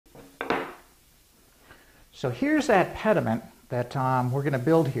So here's that pediment that we're going to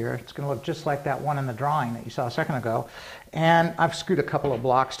build here. It's going to look just like that one in the drawing that you saw a second ago. And I've screwed a couple of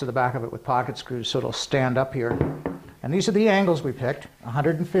blocks to the back of it with pocket screws so it'll stand up here. And these are the angles we picked.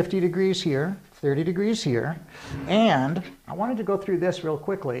 150 degrees here, 30 degrees here. And I wanted to go through this real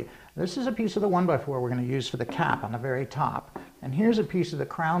quickly. This is a piece of the 1x4 we're going to use for the cap on the very top. And here's a piece of the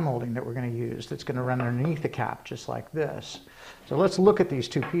crown molding that we're going to use that's going to run underneath the cap just like this. So let's look at these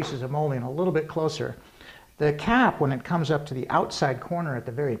two pieces of molding a little bit closer. The cap, when it comes up to the outside corner at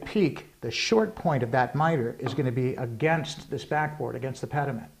the very peak, the short point of that miter is going to be against this backboard, against the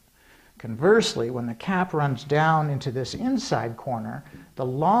pediment. Conversely, when the cap runs down into this inside corner, the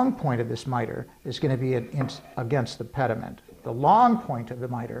long point of this miter is going to be against the pediment. The long point of the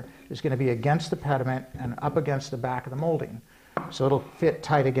miter is going to be against the pediment and up against the back of the molding. So it'll fit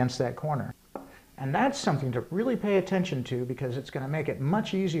tight against that corner. And that's something to really pay attention to because it's going to make it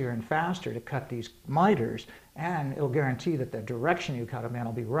much easier and faster to cut these miters, and it'll guarantee that the direction you cut them in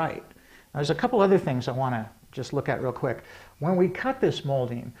will be right. Now, there's a couple other things I want to just look at real quick. When we cut this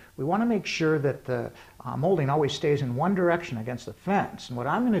molding, we want to make sure that the molding always stays in one direction against the fence. And what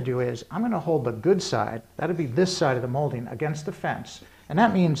I'm going to do is I'm going to hold the good side, that'll be this side of the molding, against the fence. And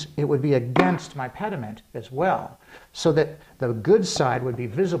that means it would be against my pediment as well, so that the good side would be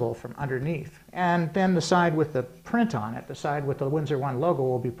visible from underneath. And then the side with the print on it, the side with the Windsor 1 logo,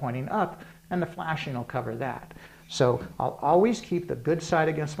 will be pointing up, and the flashing will cover that. So I'll always keep the good side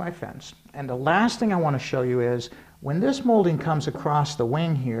against my fence. And the last thing I want to show you is, when this molding comes across the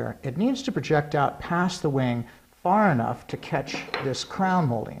wing here, it needs to project out past the wing far enough to catch this crown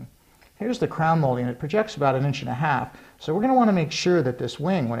molding. Here's the crown molding. It projects about 1.5 inches. So we're going to want to make sure that this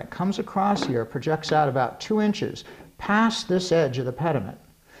wing, when it comes across here, projects out about 2 inches past this edge of the pediment.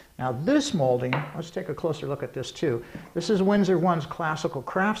 Now this molding, let's take a closer look at this too. This is Windsor 1's Classical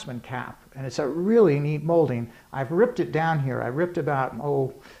Craftsman cap, and it's a really neat molding. I've ripped it down here. I ripped about,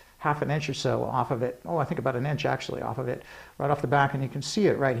 half an inch or so off of it. I think about 1 inch actually off of it, right off the back, and you can see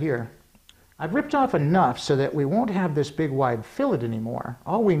it right here. I've ripped off enough so that we won't have this big wide fillet anymore.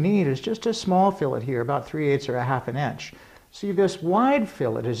 All we need is just a small fillet here, about 3/8 or 1/2 inch. See, this wide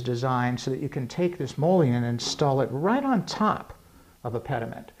fillet is designed so that you can take this molding and install it right on top of a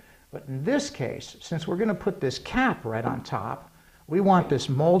pediment. But in this case, since we're going to put this cap right on top, we want this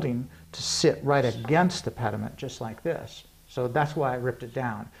molding to sit right against the pediment, just like this. So that's why I ripped it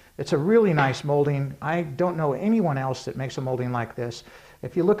down. It's a really nice molding. I don't know anyone else that makes a molding like this.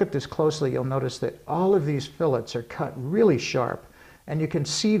 If you look at this closely, you'll notice that all of these fillets are cut really sharp, and you can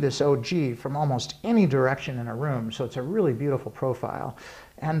see this OG from almost any direction in a room, so it's a really beautiful profile.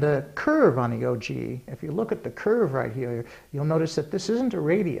 And the curve on the OG, if you look at the curve right here, you'll notice that this isn't a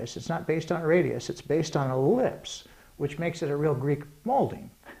radius. It's not based on a radius. It's based on an ellipse, which makes it a real Greek molding,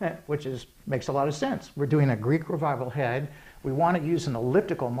 which makes a lot of sense. We're doing a Greek revival head. We want to use an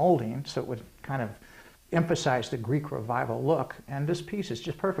elliptical molding, so it would kind of emphasize the Greek revival look, and this piece is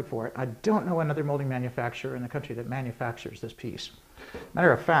just perfect for it. I don't know another molding manufacturer in the country that manufactures this piece.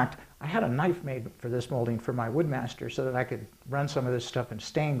 Matter of fact, I had a knife made for this molding for my Woodmaster so that I could run some of this stuff in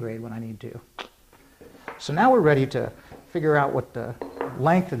stain grade when I need to. So now we're ready to figure out what the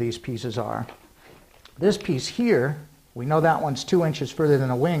length of these pieces are. This piece here, we know that one's 2 inches further than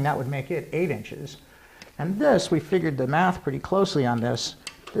the wing. That would make it 8 inches. And this, we figured the math pretty closely on this.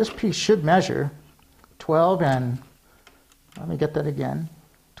 This piece should measure 12 and, let me get that again,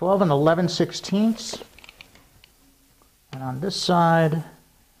 12 and 11/16. And on this side,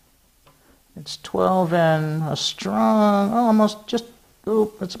 it's 12 and a strong, almost just,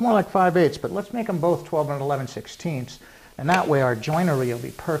 it's more like 5/8, but let's make them both 12 and 11/16. And that way our joinery will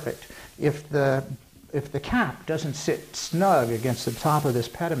be perfect. If the cap doesn't sit snug against the top of this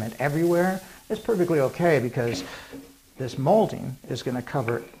pediment everywhere, it's perfectly okay because this molding is going to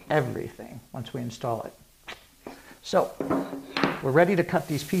cover everything once we install it. So we're ready to cut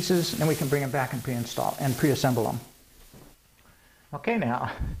these pieces, and then we can bring them back and pre-assemble them. Okay,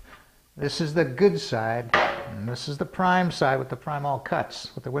 now this is the good side, and this is the prime side with the prime all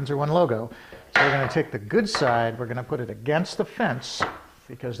cuts with the Windsor 1 logo. So we're going to take the good side, we're going to put it against the fence,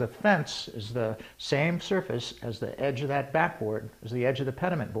 because the fence is the same surface as the edge of that backboard, as the edge of the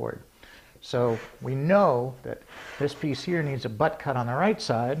pediment board. So we know that this piece here needs a butt cut on the right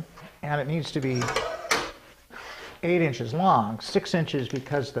side, and it needs to be 8 inches long, 6 inches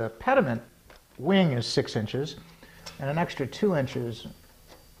because the pediment wing is 6 inches, and an extra 2 inches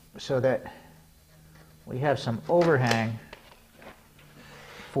so that we have some overhang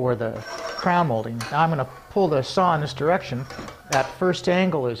for the crown molding. Now I'm going to pull the saw in this direction. That first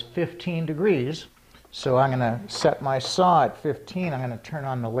angle is 15 degrees, so I'm going to set my saw at 15. I'm going to turn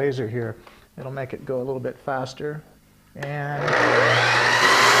on the laser here It'll make it go a little bit faster. And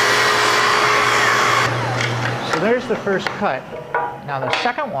so there's the first cut. Now the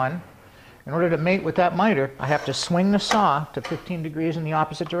second one, in order to mate with that miter, I have to swing the saw to 15 degrees in the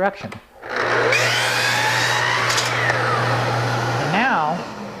opposite direction. And now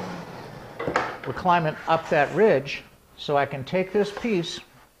we're climbing up that ridge, so I can take this piece,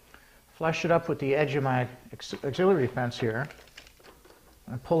 flush it up with the edge of my auxiliary fence here,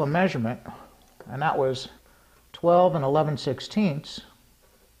 and pull a measurement, and that was 12 and 11/16.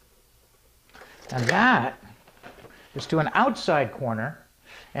 And that is to an outside corner,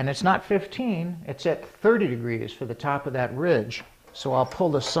 and it's not 15, it's at 30 degrees for the top of that ridge. So I'll pull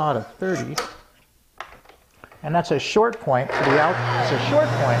the saw to 30, and that's a short point for the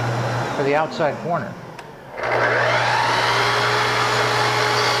outside corner.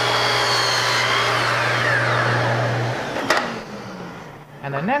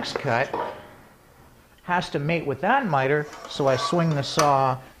 And the next cut has to mate with that miter, so I swing the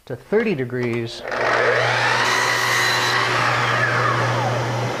saw to 30 degrees.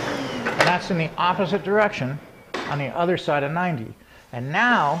 And that's in the opposite direction on the other side of 90. And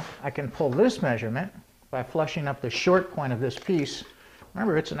now I can pull this measurement by flushing up the short point of this piece.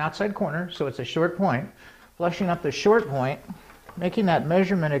 Remember, it's an outside corner, so it's a short point. Flushing up the short point, making that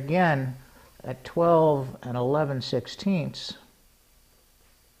measurement again at 12 and 11/16.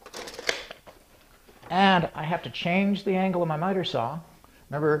 And I have to change the angle of my miter saw.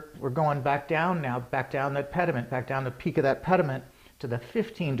 Remember, we're going back down now, back down that pediment, back down the peak of that pediment to the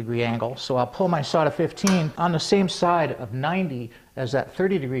 15-degree angle. So I'll pull my saw to 15 on the same side of 90 as that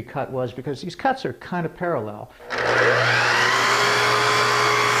 30-degree cut was, because these cuts are kind of parallel.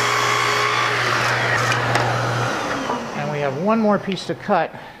 And we have one more piece to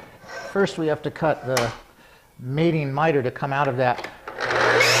cut. First, we have to cut the mating miter to come out of that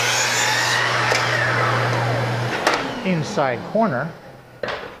inside corner,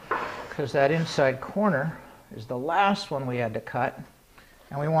 because that inside corner is the last one we had to cut,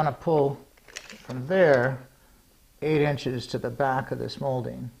 and we want to pull from there 8 inches to the back of this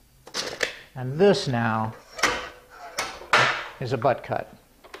molding. And this now is a butt cut.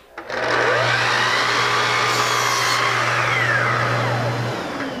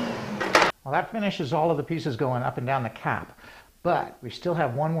 Well, that finishes all of the pieces going up and down the cap. But we still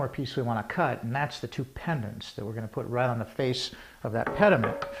have one more piece we want to cut, and that's the two pendants that we're going to put right on the face of that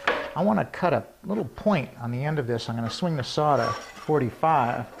pediment. I want to cut a little point on the end of this. I'm going to swing the saw to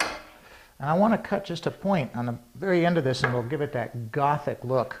 45, and I want to cut just a point on the very end of this, and we'll give it that Gothic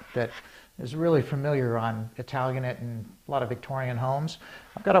look that is really familiar on Italianate and a lot of Victorian homes.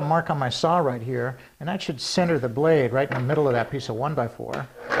 I've got a mark on my saw right here, and that should center the blade right in the middle of that piece of 1x4.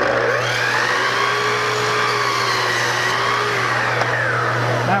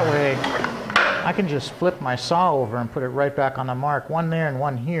 That way, I can just flip my saw over and put it right back on the mark. One there and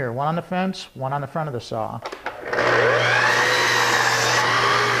one here. One on the fence, one on the front of the saw.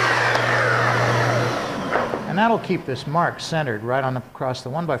 And that'll keep this mark centered right on across the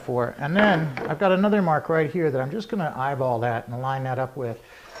 1x4. And then I've got another mark right here that I'm just going to eyeball that and line that up with.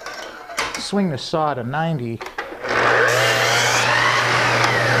 Swing the saw to 90. And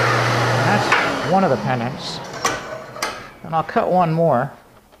that's one of the pendants. And I'll cut one more.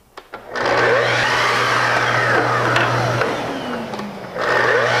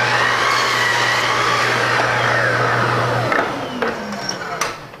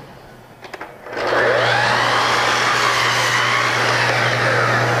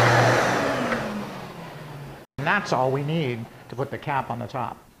 That's all we need to put the cap on the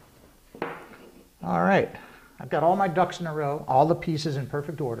top. All right, I've got all my ducks in a row, all the pieces in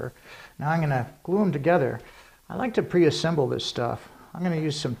perfect order. Now I'm going to glue them together. I like to pre-assemble this stuff. I'm going to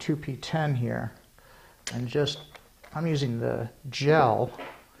use some 2P10 here, and I'm using the gel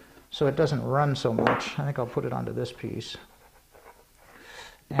so it doesn't run so much. I think I'll put it onto this piece.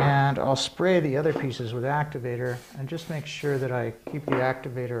 And I'll spray the other pieces with activator and just make sure that I keep the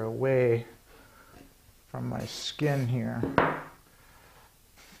activator away from my skin here.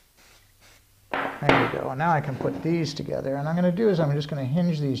 There we go. And now I can put these together. And what I'm going to do is I'm just going to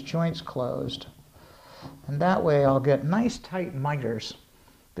hinge these joints closed. And that way I'll get nice tight miters.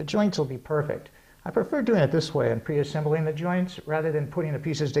 The joints will be perfect. I prefer doing it this way and pre-assembling the joints rather than putting the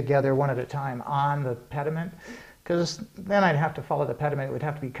pieces together one at a time on the pediment, because then I'd have to follow the pediment. It would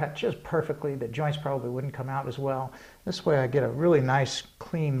have to be cut just perfectly. The joints probably wouldn't come out as well. This way I get a really nice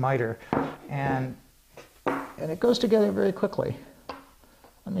clean miter, and it goes together very quickly.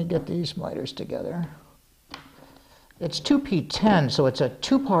 Let me get these miters together. It's 2P10, so it's a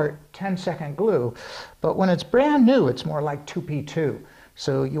 2-part 10-second glue, but when it's brand new, it's more like 2P2.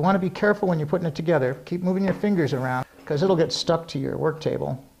 So you want to be careful when you're putting it together. Keep moving your fingers around because it'll get stuck to your work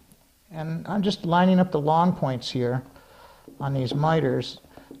table. And I'm just lining up the long points here on these miters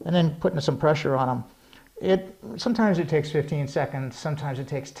and then putting some pressure on them. Sometimes it takes 15 seconds, sometimes it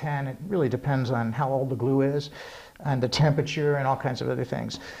takes 10. It really depends on how old the glue is and the temperature and all kinds of other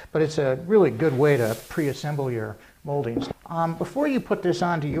things. But it's a really good way to pre-assemble your moldings. Before you put this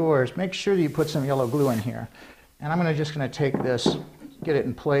onto yours, make sure that you put some yellow glue in here. And I'm just going to take this, get it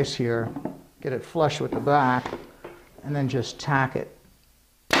in place here, get it flush with the back, and then just tack it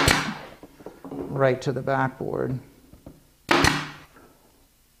right to the backboard.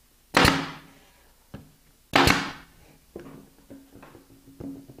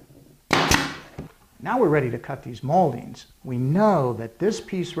 Now we're ready to cut these moldings. We know that this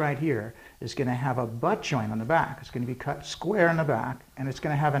piece right here is going to have a butt joint on the back. It's going to be cut square in the back, and it's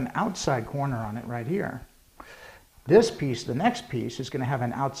going to have an outside corner on it right here. This piece, the next piece, is going to have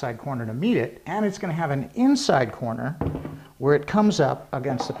an outside corner to meet it, and it's going to have an inside corner where it comes up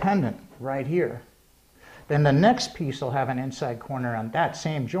against the pendant right here. Then the next piece will have an inside corner on that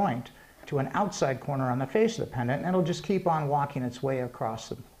same joint to an outside corner on the face of the pendant, and it'll just keep on walking its way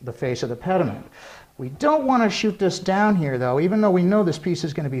across the face of the pediment. We don't want to shoot this down here, though, even though we know this piece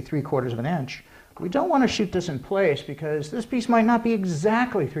is going to be 3/4 of an inch. We don't want to shoot this in place because this piece might not be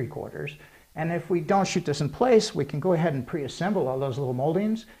exactly 3/4. And if we don't shoot this in place, we can go ahead and pre-assemble all those little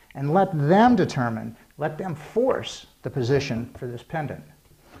moldings and let them force the position for this pendant.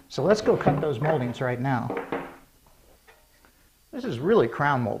 So let's go cut those moldings right now. This is really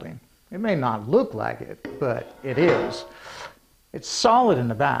crown molding. It may not look like it, but it is. It's solid in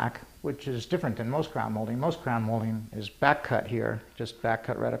the back, which is different than most crown molding. Most crown molding is back cut here, just back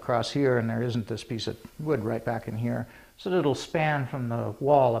cut right across here, and there isn't this piece of wood right back in here, so that it'll span from the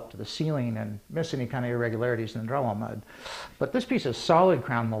wall up to the ceiling and miss any kind of irregularities in the drywall mud. But this piece of solid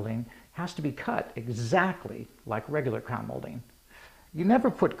crown molding has to be cut exactly like regular crown molding. You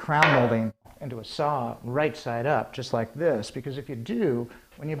never put crown molding into a saw right side up, just like this, because if you do,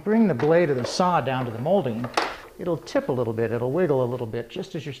 when you bring the blade of the saw down to the molding, it'll tip a little bit, it'll wiggle a little bit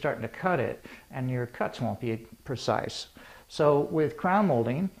just as you're starting to cut it, and your cuts won't be precise. So with crown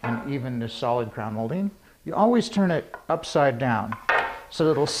molding, and even this solid crown molding, you always turn it upside down so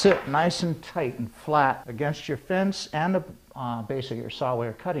that it'll sit nice and tight and flat against your fence and the base of your saw where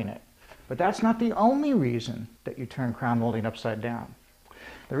you're cutting it. But that's not the only reason that you turn crown molding upside down.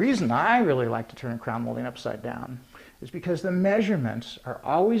 The reason I really like to turn crown molding upside down is because the measurements are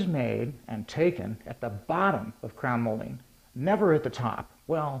always made and taken at the bottom of crown molding, never at the top.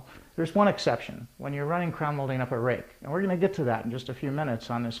 Well, there's one exception, when you're running crown molding up a rake. And we're going to get to that in just a few minutes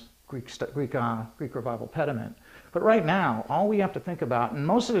on this Greek Revival pediment. But right now, all we have to think about, and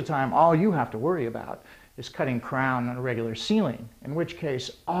most of the time all you have to worry about, is cutting crown on a regular ceiling, in which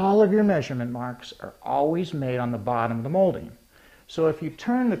case all of your measurement marks are always made on the bottom of the molding. So if you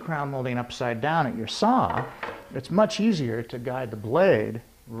turn the crown molding upside down at your saw, it's much easier to guide the blade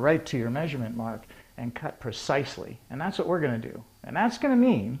right to your measurement mark and cut precisely. And that's what we're going to do. And that's going to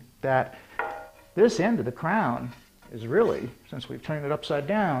mean that this end of the crown is really, since we've turned it upside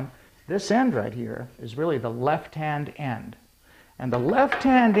down, this end right here is really the left-hand end. And the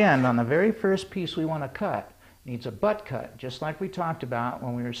left-hand end on the very first piece we want to cut needs a butt cut, just like we talked about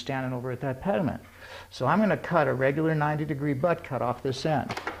when we were standing over at that pediment. So I'm going to cut a regular 90-degree butt cut off this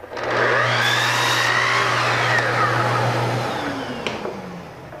end.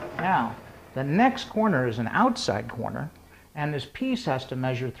 Now, the next corner is an outside corner, and this piece has to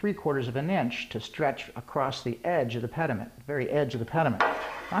measure 3/4 of an inch to stretch across the edge of the pediment, the very edge of the pediment.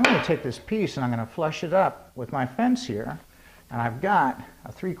 I'm going to take this piece and I'm going to flush it up with my fence here, and I've got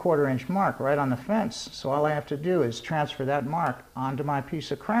a 3/4 inch mark right on the fence, so all I have to do is transfer that mark onto my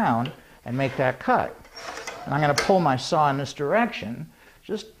piece of crown and make that cut. And I'm going to pull my saw in this direction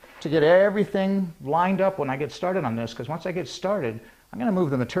just to get everything lined up when I get started on this, because once I get started, I'm going to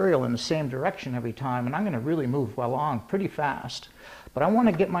move the material in the same direction every time, and I'm going to really move along pretty fast. But I want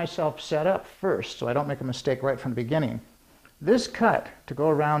to get myself set up first so I don't make a mistake right from the beginning. This cut to go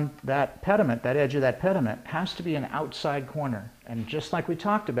around that pediment, that edge of that pediment, has to be an outside corner. And just like we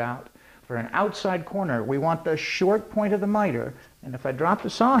talked about, for an outside corner, we want the short point of the miter. And if I drop the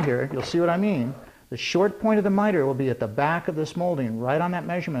saw here, you'll see what I mean. The short point of the miter will be at the back of this molding, right on that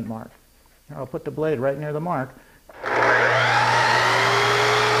measurement mark. Here, I'll put the blade right near the mark.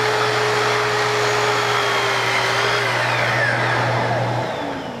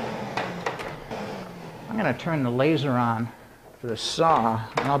 I'm going to turn the laser on for the saw,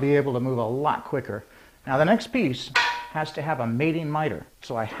 and I'll be able to move a lot quicker. Now the next piece has to have a mating miter,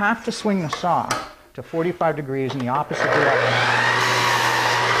 so I have to swing the saw to 45 degrees in the opposite direction.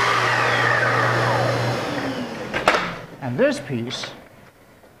 this piece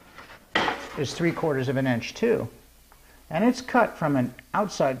is 3/4 of an inch too. And it's cut from an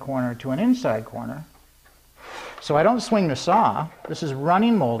outside corner to an inside corner. So I don't swing the saw. This is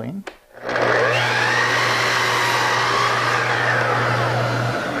running molding.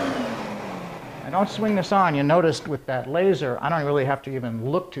 I don't swing the saw, and you noticed with that laser, I don't really have to even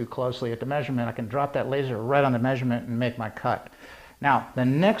look too closely at the measurement. I can drop that laser right on the measurement and make my cut. Now, the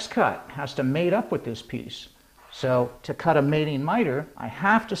next cut has to mate up with this piece. So to cut a mating miter, I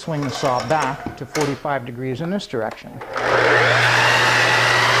have to swing the saw back to 45 degrees in this direction.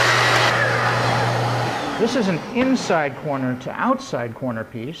 This is an inside corner to outside corner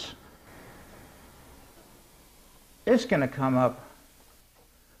piece. It's going to come up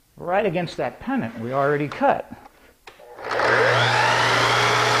right against that pennant we already cut.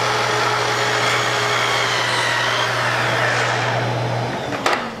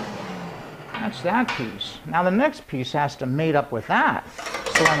 That's that piece. Now the next piece has to mate up with that.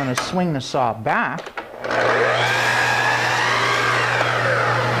 So I'm going to swing the saw back.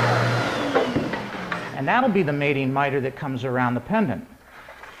 And that'll be the mating miter that comes around the pendant.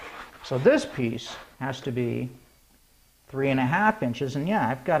 So this piece has to be 3.5 inches. And yeah,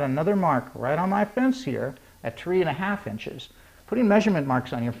 I've got another mark right on my fence here at 3.5 inches. Putting measurement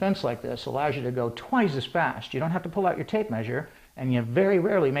marks on your fence like this allows you to go twice as fast. You don't have to pull out your tape measure, and you very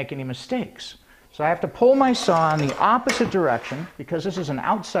rarely make any mistakes. So I have to pull my saw in the opposite direction because this is an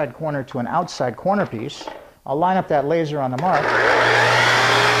outside corner to an outside corner piece. I'll line up that laser on the mark.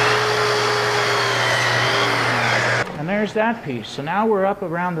 And there's that piece. So now we're up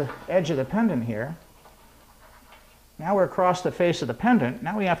around the edge of the pendant here. Now we're across the face of the pendant.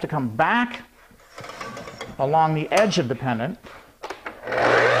 Now we have to come back along the edge of the pendant.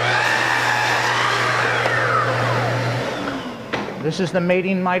 This is the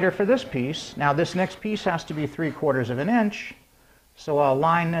mating miter for this piece. Now this next piece has to be 3/4 of an inch. So I'll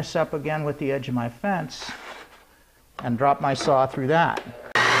line this up again with the edge of my fence and drop my saw through that.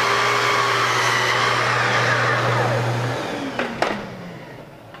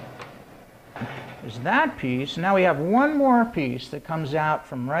 There's that piece. Now we have one more piece that comes out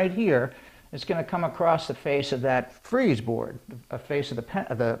from right here. It's going to come across the face of that freeze board, the face of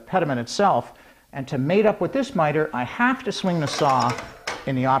the pediment itself. And to mate up with this miter, I have to swing the saw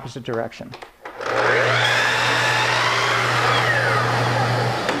in the opposite direction.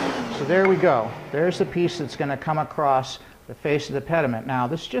 So there we go. There's the piece that's going to come across the face of the pediment. Now,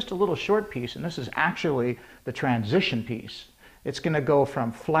 this is just a little short piece, and this is actually the transition piece. It's going to go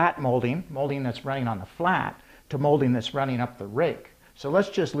from flat molding that's running on the flat, to molding that's running up the rake. So let's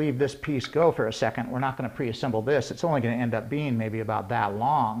just leave this piece go for a second. We're not going to pre-assemble this. It's only going to end up being maybe about that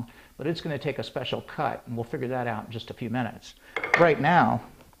long, but it's going to take a special cut, and we'll figure that out in just a few minutes. Right now,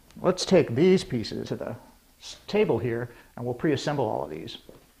 let's take these pieces to the table here, and we'll pre-assemble all of these.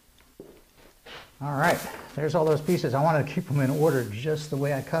 All right, there's all those pieces. I wanted to keep them in order just the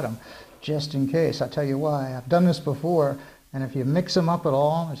way I cut them, just in case. I'll tell you why. I've done this before, and if you mix them up at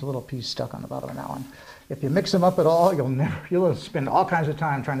all, there's a little piece stuck on the bottom of that one. If you mix them up at all, you'll spend all kinds of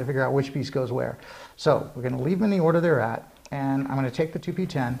time trying to figure out which piece goes where. So we're going to leave them in the order they're at, and I'm going to take the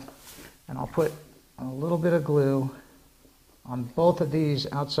 2P10, and I'll put a little bit of glue on both of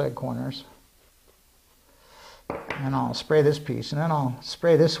these outside corners. And I'll spray this piece, and then I'll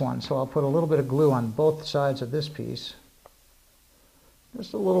spray this one. So I'll put a little bit of glue on both sides of this piece.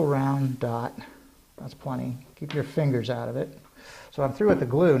 Just a little round dot. That's plenty. Keep your fingers out of it. So I'm through with the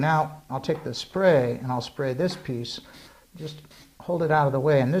glue. Now I'll take the spray and I'll spray this piece. Just hold it out of the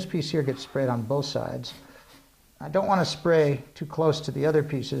way, and this piece here gets sprayed on both sides. I don't want to spray too close to the other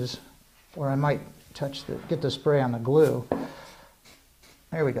pieces, or I might get the spray on the glue.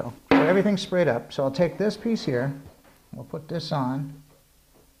 There we go. So everything's sprayed up. So I'll take this piece here. We'll put this on.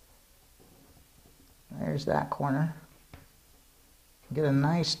 There's that corner. Get a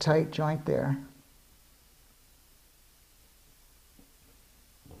nice tight joint there.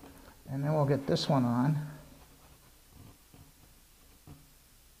 And then we'll get this one on.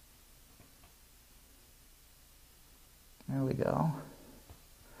 There we go.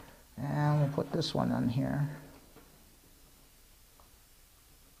 And we'll put this one on here.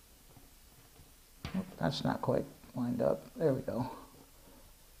 Oop, that's not quite lined up. There we go.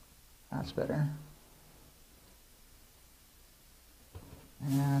 That's better.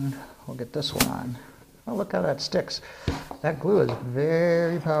 And we'll get this one on. Oh, look how that sticks. That glue is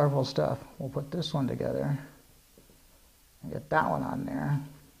very powerful stuff. We'll put this one together and get that one on there.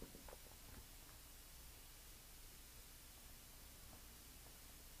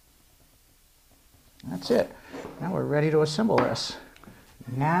 That's it. Now we're ready to assemble this.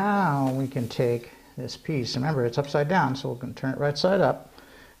 Now we can take this piece. Remember, it's upside down, so we can turn it right side up,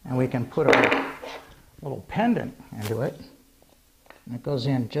 and we can put a little pendant into it. And it goes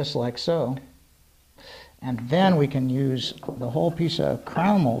in just like so. And then we can use the whole piece of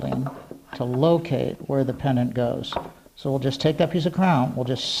crown molding to locate where the pendant goes. So we'll just take that piece of crown, we'll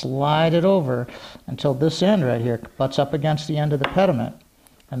just slide it over until this end right here butts up against the end of the pediment.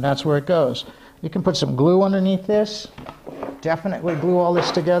 And that's where it goes. You can put some glue underneath this. Definitely glue all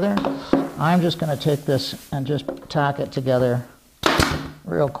this together. I'm just going to take this and just tack it together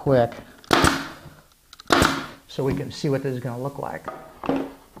real quick so we can see what this is going to look like.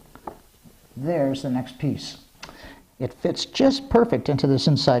 There's the next piece. It fits just perfect into this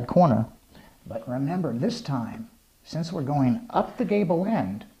inside corner. But remember, this time, since we're going up the gable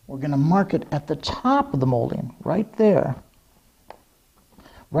end, we're going to mark it at the top of the molding, right there.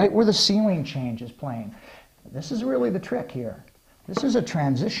 Right where the ceiling change is playing. This is really the trick here. This is a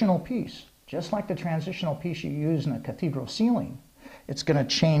transitional piece, just like the transitional piece you use in a cathedral ceiling. It's going to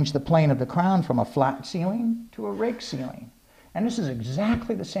change the plane of the crown from a flat ceiling to a rake ceiling. And this is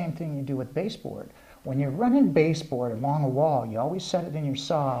exactly the same thing you do with baseboard. When you're running baseboard along a wall, you always set it in your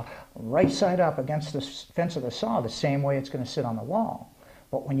saw right side up against the fence of the saw, the same way it's going to sit on the wall.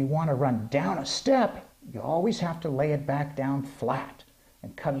 But when you want to run down a step, you always have to lay it back down flat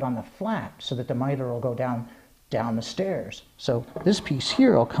and cut it on the flat so that the miter will go down the stairs. So this piece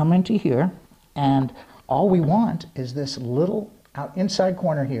here will come into here, and all we want is this little inside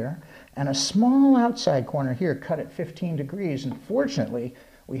corner here and a small outside corner here cut at 15 degrees. And fortunately,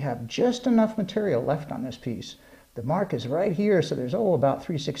 we have just enough material left on this piece. The mark is right here, so there's about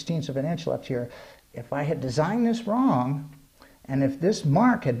 3/16 of an inch left here. If I had designed this wrong, and if this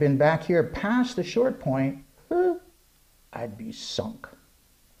mark had been back here past the short point, I'd be sunk.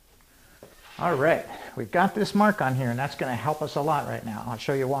 All right, we've got this mark on here, and that's going to help us a lot right now. I'll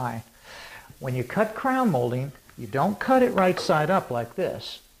show you why. When you cut crown molding, you don't cut it right side up like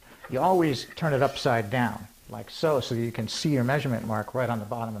this. You always turn it upside down, like so you can see your measurement mark right on the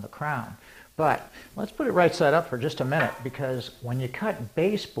bottom of the crown. But let's put it right side up for just a minute, because when you cut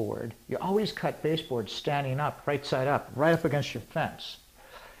baseboard, you always cut baseboard standing up, right side up, right up against your fence.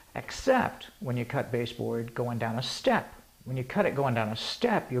 Except when you cut baseboard going down a step. When you cut it going down a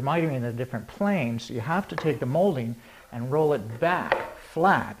step, you're mitering in a different plane, so you have to take the molding and roll it back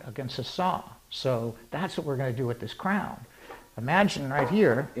flat against the saw. So that's what we're going to do with this crown. Imagine right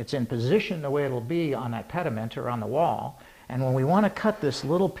here, it's in position the way it'll be on that pediment or on the wall. And when we want to cut this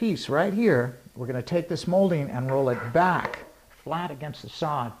little piece right here, we're going to take this molding and roll it back flat against the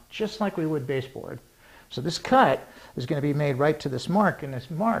saw, just like we would baseboard. So this cut is going to be made right to this mark, and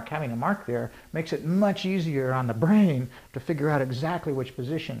this mark, having a mark there, makes it much easier on the brain to figure out exactly which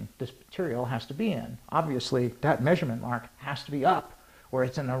position this material has to be in. Obviously, that measurement mark has to be up, or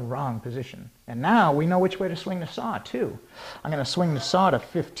it's in the wrong position. And now we know which way to swing the saw, too. I'm going to swing the saw to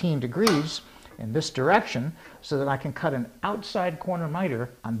 15 degrees in this direction so that I can cut an outside corner miter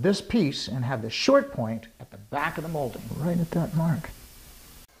on this piece and have the short point at the back of the molding, right at that mark.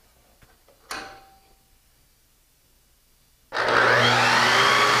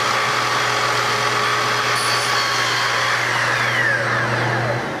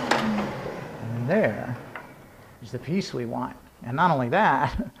 And there is the piece we want. And not only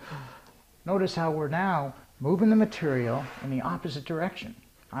that, notice how we're now moving the material in the opposite direction.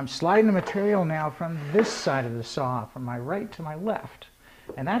 I'm sliding the material now from this side of the saw, from my right to my left.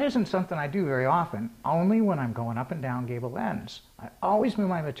 And that isn't something I do very often, only when I'm going up and down gable ends. I always move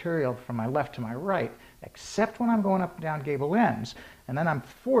my material from my left to my right, except when I'm going up and down gable ends. And then I'm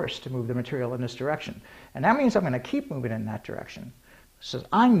forced to move the material in this direction. And that means I'm going to keep moving in that direction. So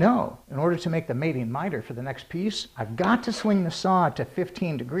I know, in order to make the mating miter for the next piece, I've got to swing the saw to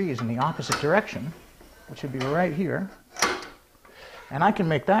 15 degrees in the opposite direction, which would be right here. And I can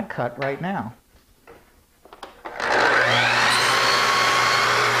make that cut right now.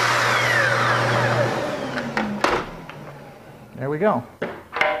 There we go.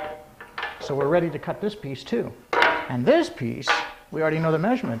 So we're ready to cut this piece too. And this piece, we already know the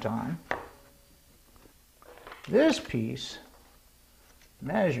measurement on. This piece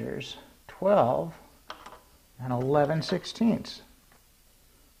measures 12 and 11/16.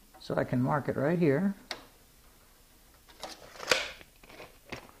 So I can mark it right here.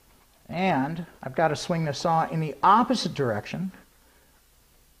 And I've got to swing the saw in the opposite direction.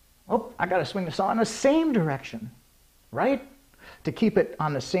 Oh, I got to swing the saw in the same direction, right? To keep it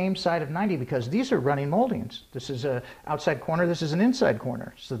on the same side of 90, because these are running moldings. This is an outside corner, this is an inside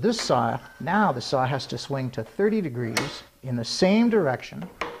corner. So this saw, now the saw has to swing to 30 degrees in the same direction,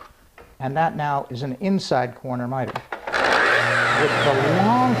 and that now is an inside corner miter with the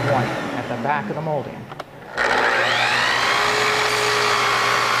long point at the back of the molding.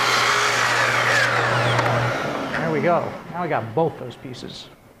 There we go. Now we got both those pieces.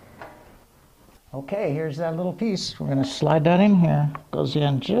 Okay, here's that little piece. We're going to slide that in here. Goes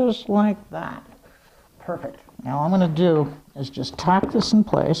in just like that. Perfect. Now all I'm going to do is just tack this in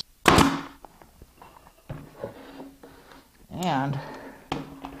place. And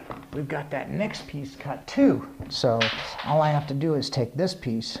we've got that next piece cut too. So all I have to do is take this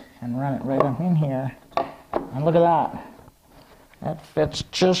piece and run it right up in here. And look at that. That fits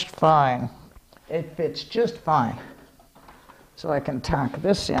just fine. It fits just fine. So I can tack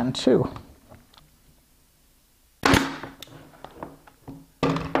this in too.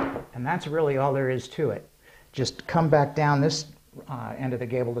 And that's really all there is to it. Just come back down this end of the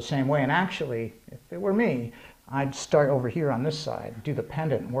gable the same way. And actually, if it were me, I'd start over here on this side, do the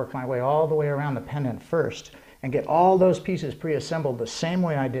pendant, and work my way all the way around the pendant first, and get all those pieces pre-assembled the same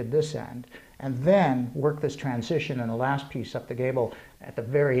way I did this end, and then work this transition and the last piece up the gable at the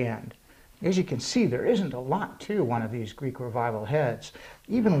very end. As you can see, there isn't a lot to one of these Greek Revival heads.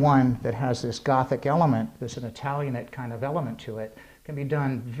 Even one that has this Gothic element, this an Italianate kind of element to it, can be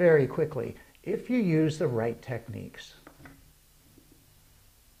done very quickly if you use the right techniques.